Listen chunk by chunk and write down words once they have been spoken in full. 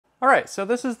Alright, so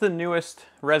this is the newest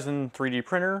resin 3D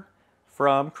printer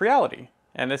from Creality,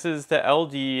 and this is the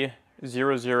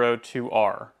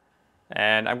LD002R.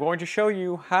 And I'm going to show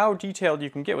you how detailed you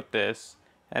can get with this,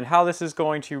 and how this is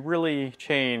going to really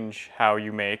change how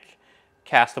you make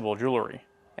castable jewelry.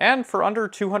 And for under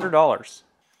 $200.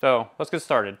 So, let's get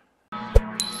started.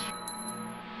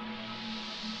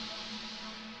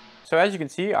 So as you can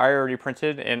see, I already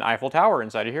printed an Eiffel Tower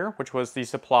inside of here, which was the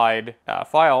supplied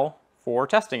file for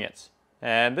testing it.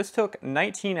 And this took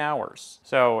 19 hours.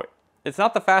 So it's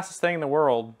not the fastest thing in the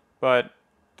world, but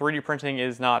 3D printing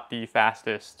is not the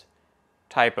fastest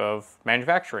type of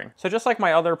manufacturing. So just like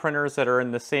my other printers that are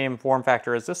in the same form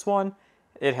factor as this one,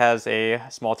 it has a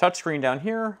small touchscreen down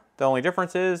here. The only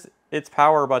difference is its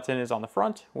power button is on the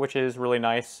front, which is really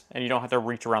nice, and you don't have to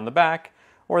reach around the back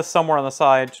or somewhere on the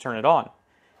side to turn it on.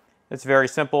 It's very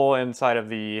simple inside of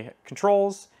the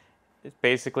controls. It's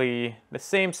basically the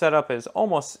same setup as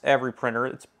almost every printer.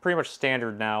 It's pretty much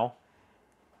standard now.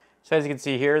 So as you can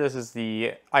see here, this is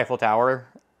the Eiffel Tower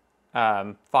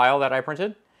file that I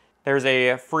printed. There's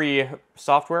a free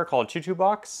software called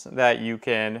TutuBox that you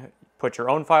can put your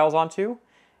own files onto,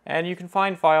 and you can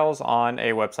find files on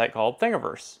a website called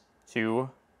Thingiverse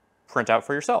to print out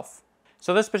for yourself.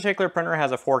 So this particular printer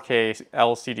has a 4K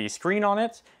LCD screen on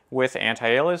it with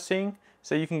anti-aliasing,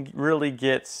 so you can really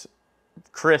get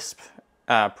crisp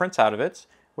prints out of it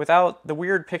without the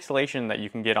weird pixelation that you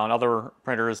can get on other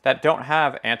printers that don't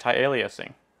have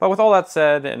anti-aliasing. But with all that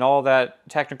said and all that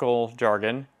technical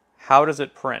jargon, how does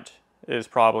it print is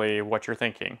probably what you're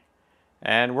thinking.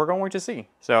 And we're going to see.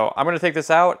 So I'm going to take this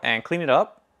out and clean it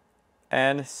up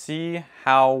and see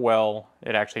how well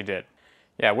it actually did.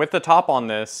 Yeah, with the top on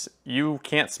this, you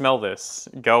can't smell this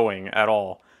going at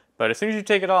all. But as soon as you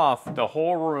take it off, the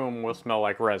whole room will smell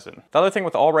like resin. The other thing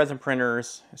with all resin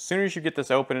printers, as soon as you get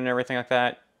this open and everything like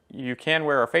that, you can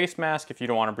wear a face mask if you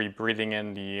don't want to be breathing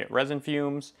in the resin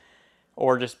fumes,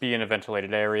 or just be in a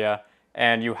ventilated area,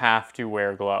 and you have to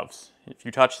wear gloves. If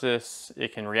you touch this,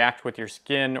 it can react with your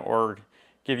skin or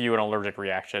give you an allergic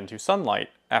reaction to sunlight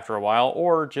after a while,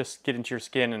 or just get into your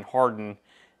skin and harden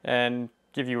and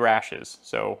give you rashes.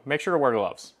 So make sure to wear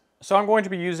gloves. So I'm going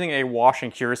to be using a wash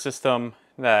and cure system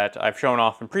that I've shown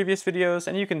off in previous videos,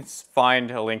 and you can find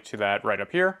a link to that right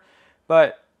up here.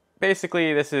 But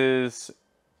basically this is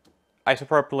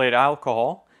isopropyl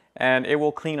alcohol, and it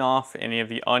will clean off any of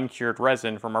the uncured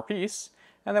resin from our piece.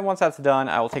 And then once that's done,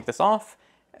 I will take this off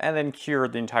and then cure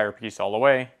the entire piece all the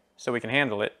way so we can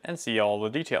handle it and see all the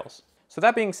details. So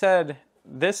that being said,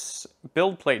 this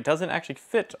build plate doesn't actually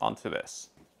fit onto this,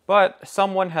 but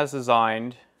someone has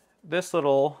designed this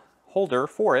little holder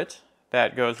for it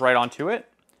that goes right onto it,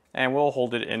 and we'll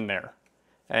hold it in there.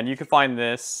 And you can find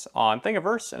this on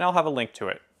Thingiverse, and I'll have a link to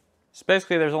it. So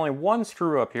basically there's only one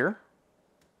screw up here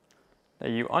that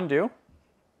you undo,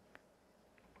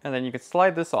 and then you can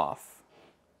slide this off.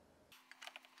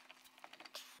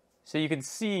 So you can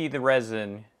see the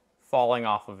resin falling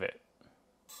off of it.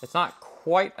 It's not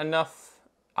quite enough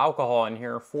alcohol in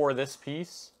here for this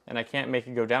piece, and I can't make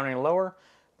it go down any lower,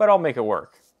 but I'll make it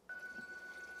work.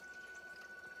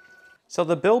 So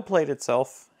the build plate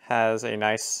itself has a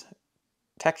nice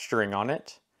texturing on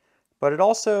it, but it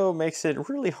also makes it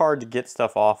really hard to get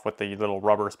stuff off with the little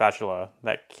rubber spatula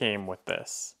that came with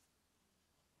this.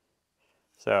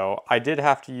 So I did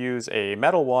have to use a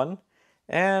metal one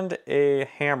and a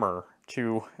hammer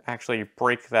to actually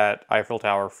break that Eiffel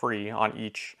Tower free on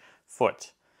each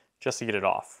foot just to get it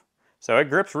off. So it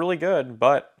grips really good,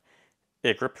 but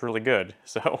it grips really good.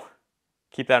 So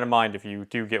keep that in mind if you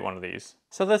do get one of these.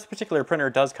 So this particular printer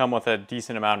does come with a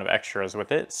decent amount of extras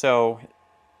with it. So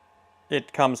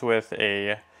it comes with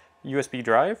a USB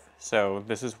drive. So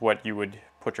this is what you would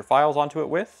put your files onto it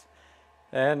with.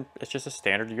 And it's just a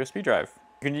standard USB drive.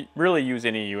 You can really use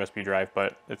any USB drive,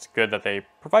 but it's good that they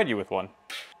provide you with one.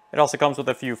 It also comes with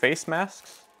a few face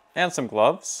masks and some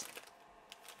gloves.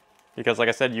 Because like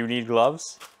I said, you need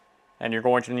gloves. And you're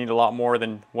going to need a lot more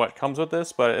than what comes with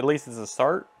this, but at least it's a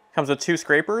start. Comes with two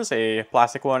scrapers, a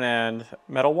plastic one and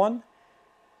metal one,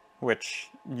 which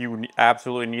you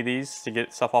absolutely need these to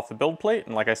get stuff off the build plate.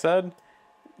 And like I said,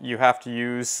 you have to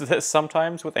use this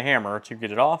sometimes with a hammer to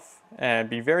get it off, and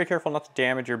be very careful not to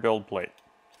damage your build plate.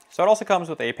 So it also comes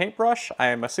with a paintbrush.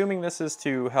 I'm assuming this is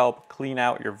to help clean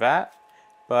out your vat,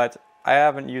 but I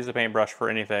haven't used a paintbrush for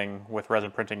anything with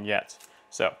resin printing yet.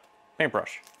 So,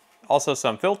 paintbrush. Also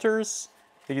some filters.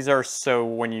 These are so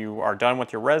when you are done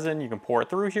with your resin, you can pour it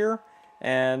through here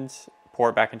and pour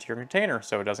it back into your container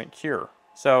so it doesn't cure.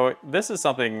 So this is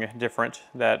something different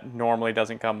that normally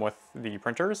doesn't come with the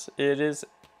printers. It is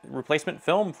replacement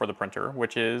film for the printer,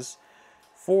 which is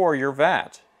for your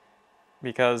vat.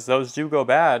 because those do go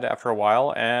bad after a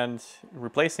while, and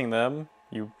replacing them,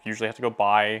 you usually have to go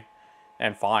buy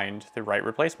and find the right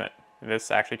replacement.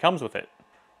 This actually comes with it.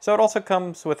 So it also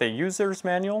comes with a user's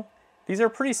manual. These are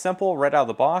pretty simple right out of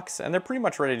the box, and they're pretty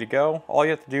much ready to go. All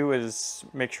you have to do is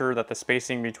make sure that the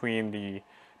spacing between the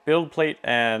build plate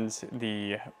and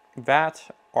the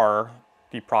vat are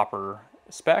the proper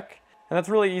spec. And that's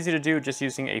really easy to do just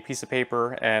using a piece of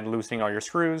paper and loosening all your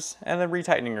screws and then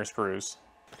retightening your screws.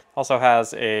 Also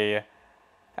has a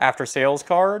after sales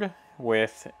card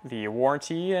with the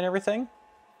warranty and everything,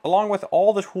 along with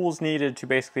all the tools needed to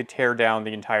basically tear down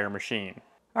the entire machine.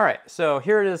 Alright, so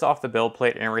here it is off the build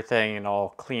plate and everything and all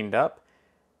cleaned up.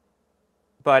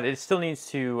 But it still needs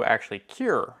to actually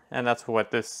cure, and that's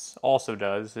what this also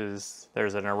does. Is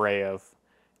there's an array of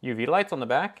UV lights on the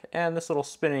back and this little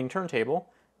spinning turntable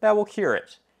that will cure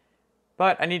it.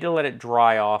 But I need to let it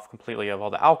dry off completely of all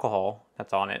the alcohol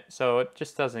that's on it, so it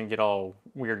just doesn't get all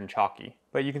weird and chalky.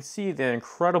 But you can see the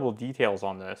incredible details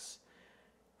on this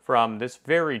from this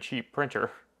very cheap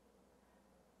printer.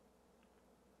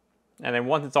 And then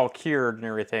once it's all cured and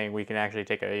everything, we can actually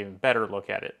take an even better look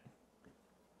at it.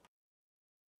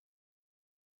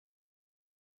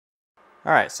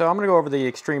 Alright, so I'm going to go over the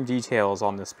extreme details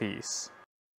on this piece.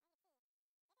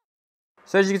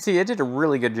 So as you can see, it did a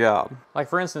really good job. Like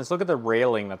for instance, look at the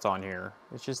railing that's on here.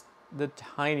 It's just the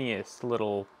tiniest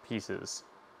little pieces.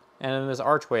 And in this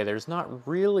archway, there's not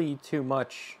really too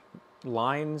much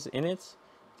lines in it.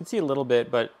 You can see a little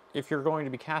bit, but if you're going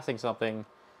to be casting something,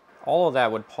 all of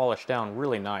that would polish down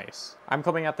really nice. I'm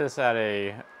coming at this at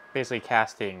a basically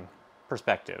casting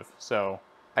perspective, so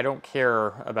I don't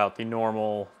care about the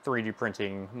normal 3D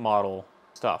printing model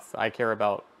stuff. I care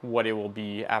about what it will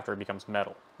be after it becomes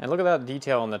metal. And look at that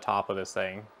detail on the top of this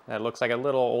thing. That looks like a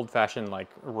little old-fashioned like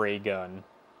ray gun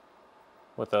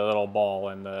with a little ball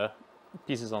and the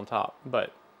pieces on top.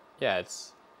 But yeah,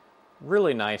 it's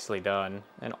really nicely done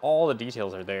and all the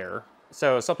details are there.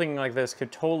 So something like this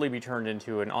could totally be turned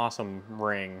into an awesome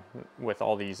ring with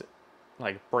all these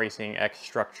like bracing X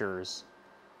structures,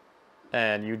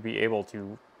 and you'd be able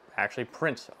to actually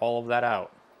print all of that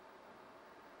out.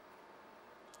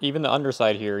 Even the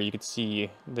underside here, you could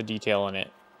see the detail in it.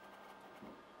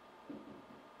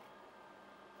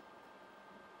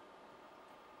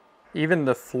 Even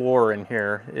the floor in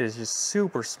here is just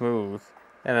super smooth,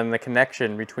 and then the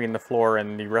connection between the floor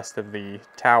and the rest of the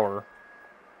tower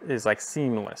is like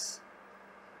seamless.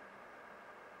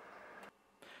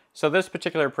 So this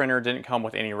particular printer didn't come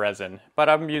with any resin, but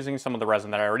I'm using some of the resin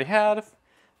that I already had,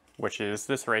 which is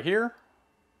this right here.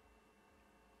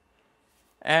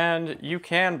 And you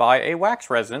can buy a wax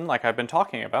resin like I've been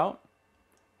talking about,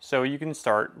 so you can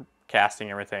start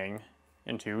casting everything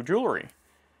into jewelry.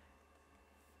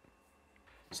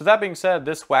 So that being said,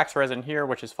 this wax resin here,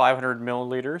 which is 500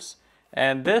 milliliters,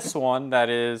 and this one that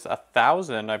is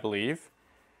 1,000, I believe,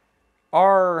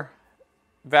 are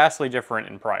vastly different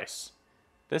in price.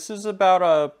 This is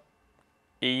about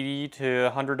 $80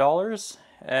 to $100,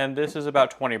 and this is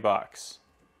about 20 bucks.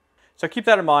 So keep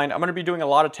that in mind. I'm going to be doing a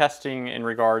lot of testing in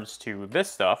regards to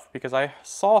this stuff because I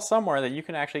saw somewhere that you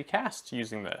can actually cast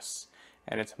using this,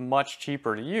 and it's much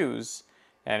cheaper to use.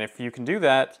 And if you can do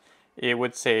that, it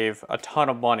would save a ton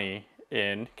of money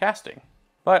in casting.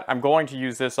 But I'm going to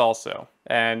use this also.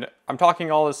 And I'm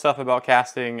talking all this stuff about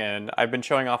casting, and I've been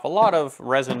showing off a lot of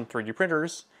resin 3D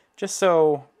printers just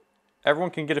so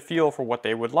everyone can get a feel for what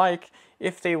they would like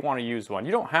if they want to use one.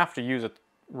 You don't have to use a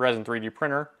resin 3D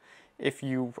printer if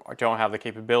you don't have the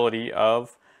capability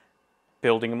of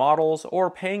building models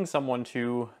or paying someone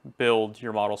to build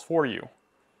your models for you.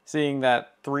 Seeing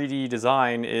that 3D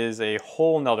design is a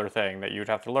whole nother thing that you'd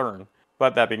have to learn.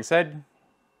 But that being said,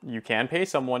 you can pay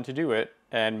someone to do it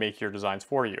and make your designs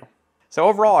for you. So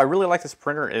overall, I really like this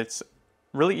printer. It's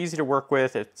really easy to work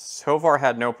with. It's so far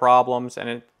had no problems, and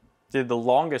it did the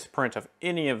longest print of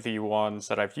any of the ones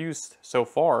that I've used so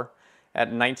far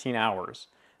at 19 hours.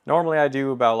 Normally I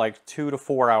do about like 2 to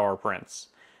 4 hour prints,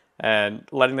 and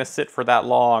letting this sit for that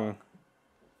long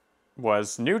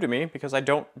was new to me because I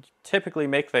don't typically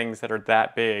make things that are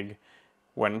that big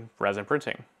when resin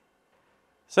printing.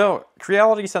 So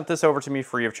Creality sent this over to me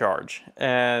free of charge,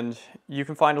 and you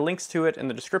can find links to it in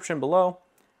the description below.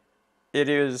 It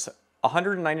is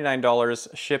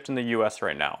 $199 shipped in the US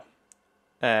right now,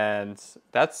 and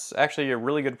that's actually a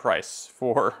really good price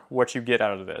for what you get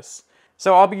out of this.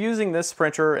 So I'll be using this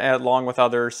printer along with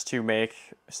others to make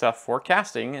stuff for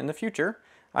casting in the future.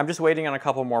 I'm just waiting on a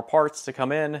couple more parts to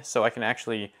come in so I can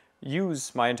actually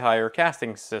use my entire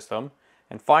casting system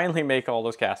and finally make all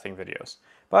those casting videos.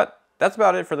 But that's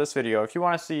about it for this video. If you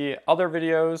want to see other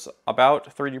videos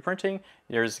about 3D printing,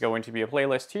 there's going to be a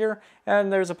playlist here,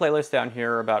 and there's a playlist down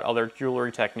here about other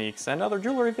jewelry techniques and other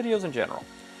jewelry videos in general.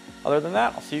 Other than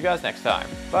that, I'll see you guys next time.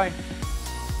 Bye.